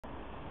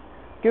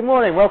Good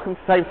morning, welcome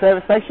to Thame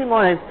Service Station.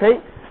 My name's Pete.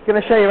 I'm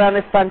going to show you around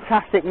this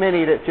fantastic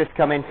Mini that's just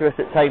come into us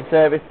at Thame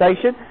Service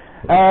Station.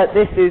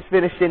 This is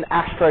finished in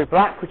Astro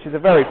Black, which is a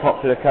very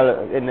popular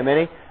colour in the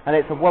Mini, and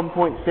it's a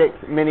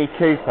 1.6 Mini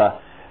Cooper.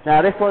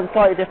 Now this one's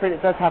slightly different.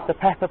 It does have the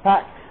pepper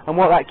pack, and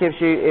what that gives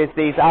you is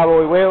these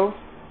alloy wheels,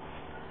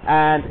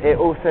 and it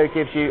also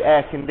gives you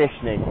air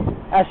conditioning.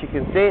 As you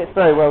can see, it's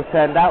very well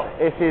turned out.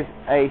 This is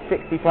a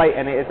 60 plate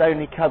and it has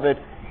only covered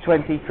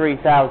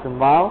 23,000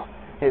 miles.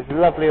 It's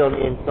lovely on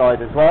the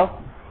inside as well.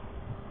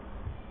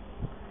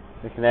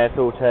 Listen there, it's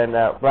all turned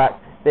out black.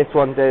 This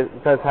one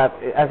does have,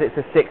 as it's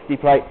a 60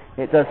 plate,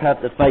 it does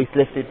have the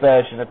facelifted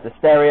version of the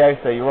stereo,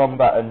 so your on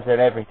buttons and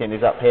everything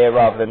is up here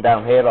rather than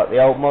down here like the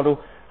old model,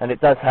 and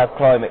it does have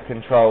climate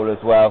control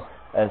as well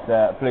as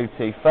a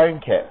Bluetooth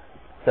phone kit.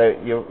 So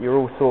you're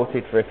all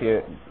sorted for if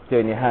you're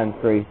doing your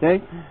hands-free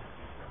too.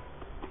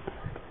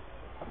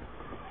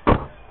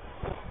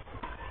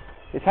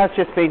 This has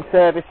just been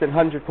serviced and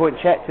 100-point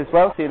checked as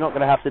well, so you're not going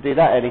to have to do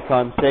that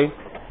anytime soon.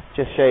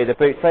 Just show you the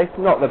boot space.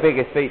 Not the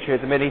biggest feature of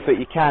the Mini, but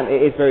you can.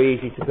 It is very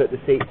easy to put the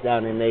seats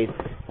down in these,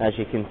 as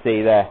you can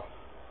see there.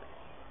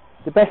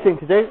 The best thing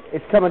to do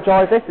is come and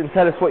drive this and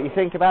tell us what you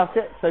think about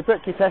it. So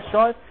book your test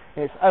drive.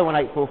 It's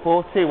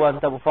 01844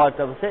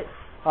 215566.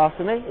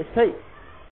 After me, it's Pete.